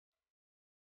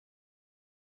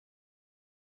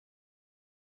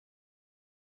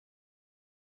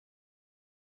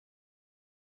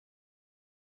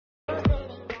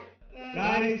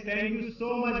Guys, thank you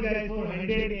so much guys for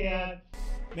 100 यार।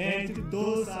 मैं 2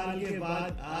 साल के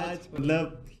बाद आज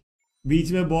मतलब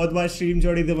बीच में बहुत बार स्ट्रीम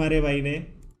छोड़ी तुम्हारे भाई ने।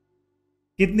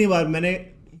 कितनी बार मैंने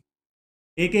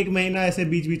एक महीना ऐसे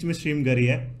बीच बीच में स्ट्रीम करी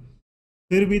है,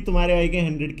 फिर भी तुम्हारे भाई के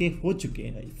 100 के हो चुके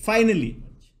हैं भाई फाइनली।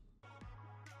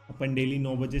 अपन डेली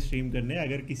 9 बजे स्ट्रीम करने,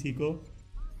 अगर किसी को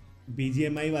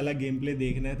BGMI वाला गेम प्ले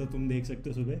देखना है तो तुम देख सकते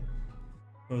हो सुबह।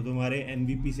 तो तुम्हारे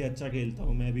MVP से अच्छा खेलता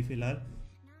हूँ मैं अभी फिलहाल,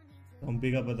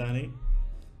 कॉम्पी का पता नहीं,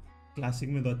 क्लासिक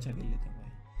में तो अच्छा खेल लेता हूँ भाई।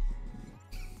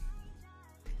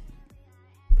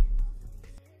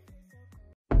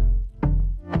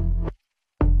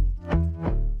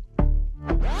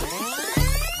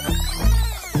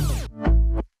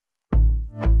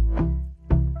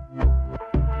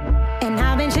 And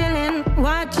I've been chilling,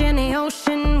 watching the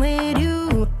ocean with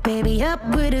you, baby, up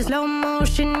with a slow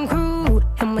motion crew,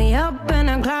 and we up in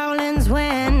our clouds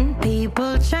when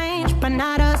people change, but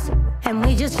not us, and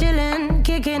we just chilling,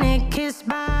 kicking it, kissed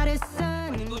by the sun.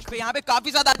 पे यहाँ पे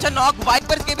काफी ज्यादा अच्छा knock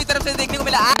wipers के भी तरफ से देखने को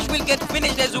मिला। Ash will get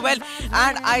finished as well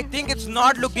and I think it's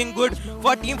not looking good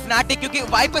for team Fnatic, क्योंकि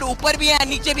वाइपर ऊपर भी है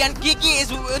नीचे भी है। Kiki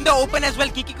is in the open as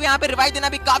well। Kiki को यहाँ पे रिवाइव देना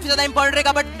भी काफी ज्यादा इंपॉर्टेंट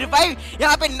रहेगा, बट रिवाइव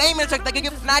यहाँ पे नहीं मिल सकता क्योंकि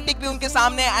Fnatic भी उनके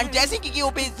सामने है, एंड जैसे Kiki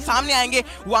ओपी सामने आएंगे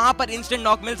वहां पर इंस्टेंट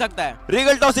नॉक मिल सकता है।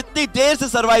 रिगल टॉस इतनी देर से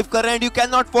सर्वाइव कर रहे हैं, you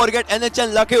cannot forget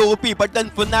NHL Lucky OP, but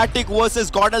then Fnatic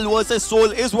versus Godel versus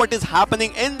Soul is what is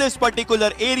happening in this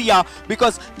particular area,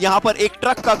 because यहाँ पर एक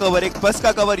ट्रक का कवर, एक बस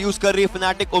का कवर यूज कर रही है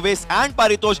Fnatic, Owais and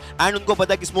Paritosh, and उनको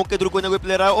पता है कि स्मोक के थ्रू कोई ना कोई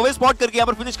प्लेयर है। ओवेस स्पॉट करके यहाँ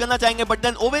पर फिनिश करना चाहेंगे, but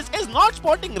then Owais is not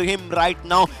spotting him right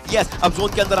now. Yes, अब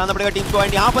जोन के अंदर आना पड़ेगा टीम को,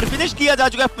 एंड यहाँ पर फिनिश किया जा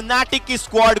चुका है Fnatic की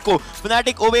स्क्वाड को।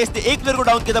 Fnatic ओवेस ने एक प्लेयर को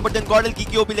डाउन किया था, बट देन गॉडल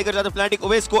KIKIOP लेकर जाता है Fnatic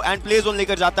ओवेस को, एंड प्ले जोन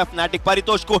लेकर जाता है Fnatic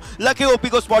पारितोष को। लकी ओपी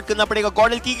को स्पॉट करना पड़ेगा,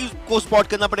 गॉडल KIKI को स्पॉट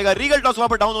करना पड़ेगा। रिगल टॉस वहां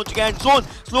पर डाउन हो चुका है, and zone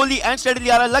slowly and steadily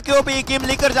आ रहा है। लकी ओपी ये गेम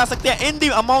लेकर जा सकते हैं in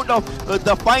the amount of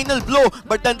the final blow,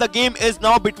 but then the game is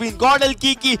now between गॉडल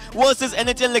KIKI versus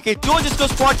NHL लेके। जो जिसको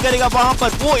स्पॉट करेगा वहां पर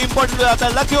वो इंपॉर्टेंट हो जाता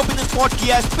है। लकी ओपी ने स्पॉट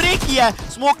किया है, स्प्रे किया है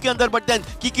स्मोक के अंदर, but then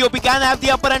KIKIOP can have the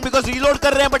upper and because reload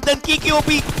कर रहे हैं, बट देन KIKIOP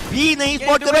भी नहीं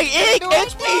स्पॉट कर रहा है। 1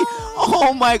 HP,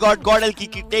 oh my god, Godel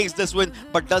KIKI takes this win,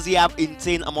 but does he have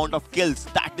insane amount of kills?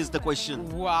 That is the question.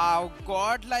 Wow,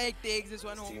 Godlike takes this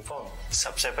one home.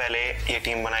 सबसे पहले ये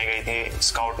team बनाई गई थी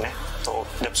स्काउट ने, तो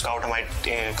जब स्काउट हमारी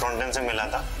क्रॉन्टन से मिला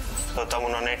था तो तब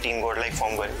उन्होंने टीम गॉडलाइक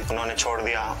फॉर्म करी, उन्होंने छोड़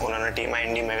दिया, उन्होंने टीम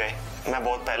IND में गए। मैं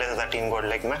बहुत पहले से था टीम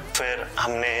गॉडलाइक में, फिर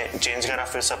हमने चेंज करा,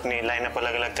 फिर अपनी लाइनअप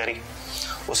अलग अलग करी।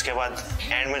 उसके बाद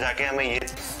एंड में जाके हमें ये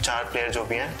 4 प्लेयर जो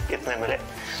भी हैं इतने मिले,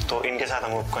 तो इनके साथ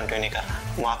हम कंटिन्यू नहीं कर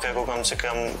रहे। माफिया को कम से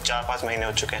कम 4-5 महीने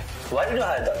हो चुके हैं। Why did you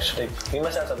hire Daksh? Like, you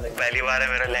must have something. पहली बार है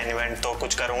मेरा लैन इवेंट, तो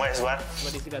कुछ करूंगा इस बार।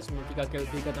 बट इसी का स्मोकी का किल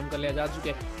भी खत्म कर लिया जा चुके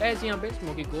हैं। ऐसे यहाँ पे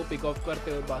स्मोकी को पिक ऑफ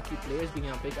करते हुए बाकी प्लेयर्स भी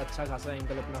यहाँ पे एक अच्छा खासा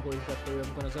एंगल अपना होल्ड करते हुए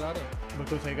हमको नजर आ रहे हैं।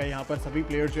 बिल्कुल सही कहा, यहाँ पर सभी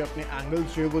प्लेयर्स जो अपने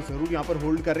एंगल्स जो है वो जरूर यहाँ पर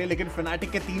होल्ड कर रहे हैं, लेकिन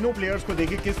Fnatic के तीनों प्लेयर्स को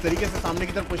देखिए किस तरीके से सामने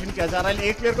की तरफ पुशिंग किया जा रहा है।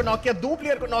 एक प्लेयर को नॉक किया, 2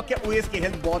 प्लेयर को नॉक किया, ओएस की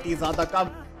हेल्थ बहुत ही ज्यादा कम।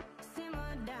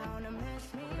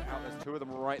 Two of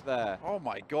them right there. Oh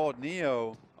my god, Neo.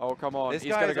 Oh, come on. This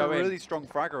He's guy going is to a go in. really strong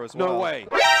fragger as No well. way.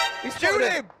 He's shoot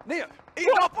him! Neo! He's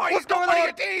not fighting! What's going on?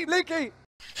 Your team! Leaky!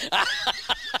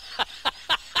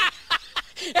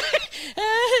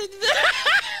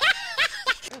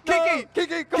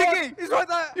 Kiki! He's right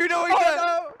there! You know he's there!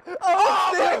 No. Oh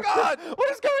my god! What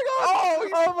is going on?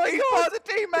 Oh my he's god! He's a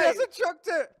teammate! He hasn't chucked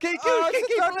it! Kiki,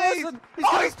 please!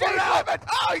 He's put out!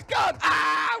 Oh, he's gone!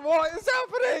 Ah! What is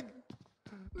happening?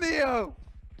 Neo!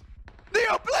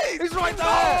 Neo, please! He's right there!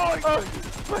 Oh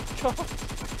my god!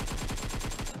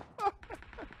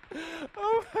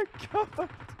 Oh my god!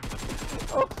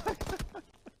 Oh my god! Oh,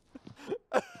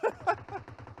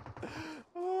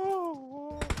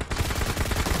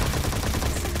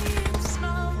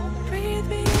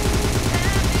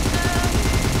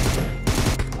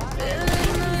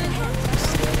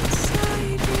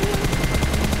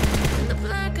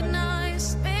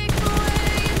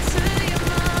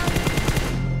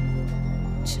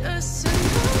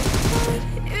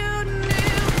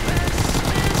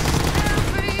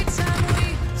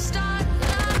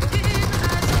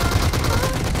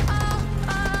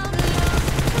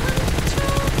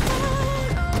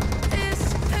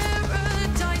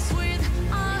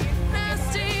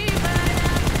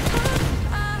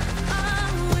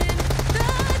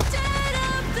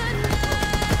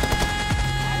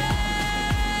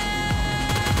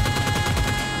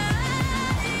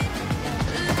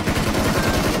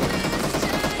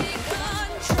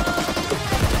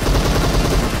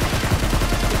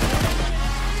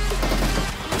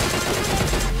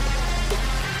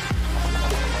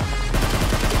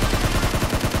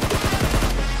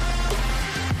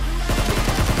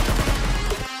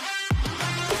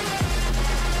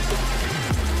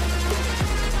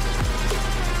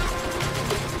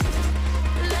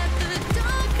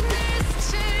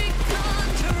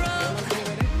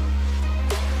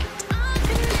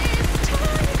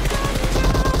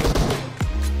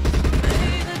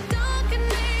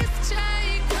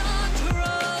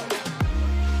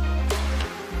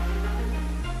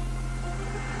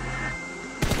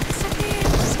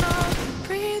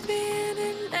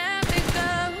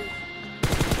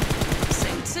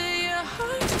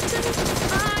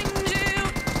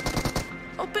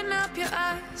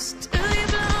 last till you're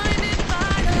blinded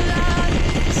by the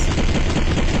lights,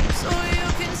 so you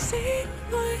can see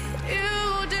what you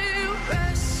do.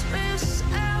 Restless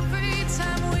every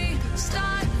time we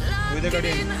start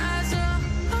looking as a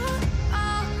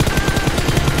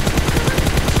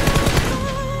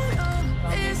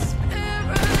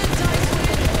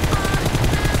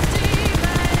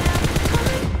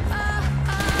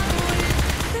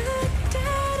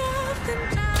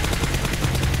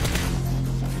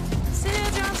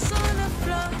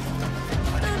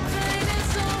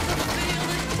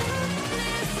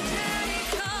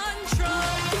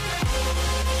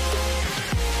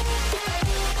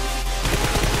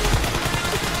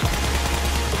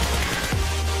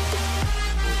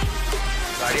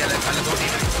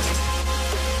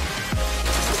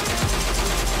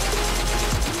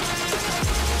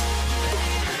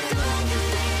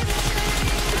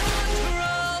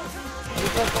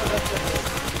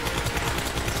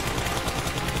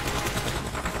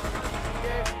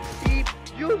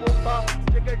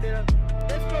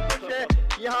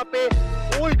यहाँ पे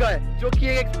old guy जो कि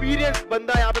एक experience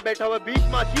बंदा यहाँ पे बैठा हुआ है बीच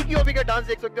में KIKIOP का डांस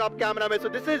देख सकते हो आप कैमरा में. So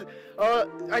this is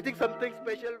I think something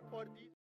special for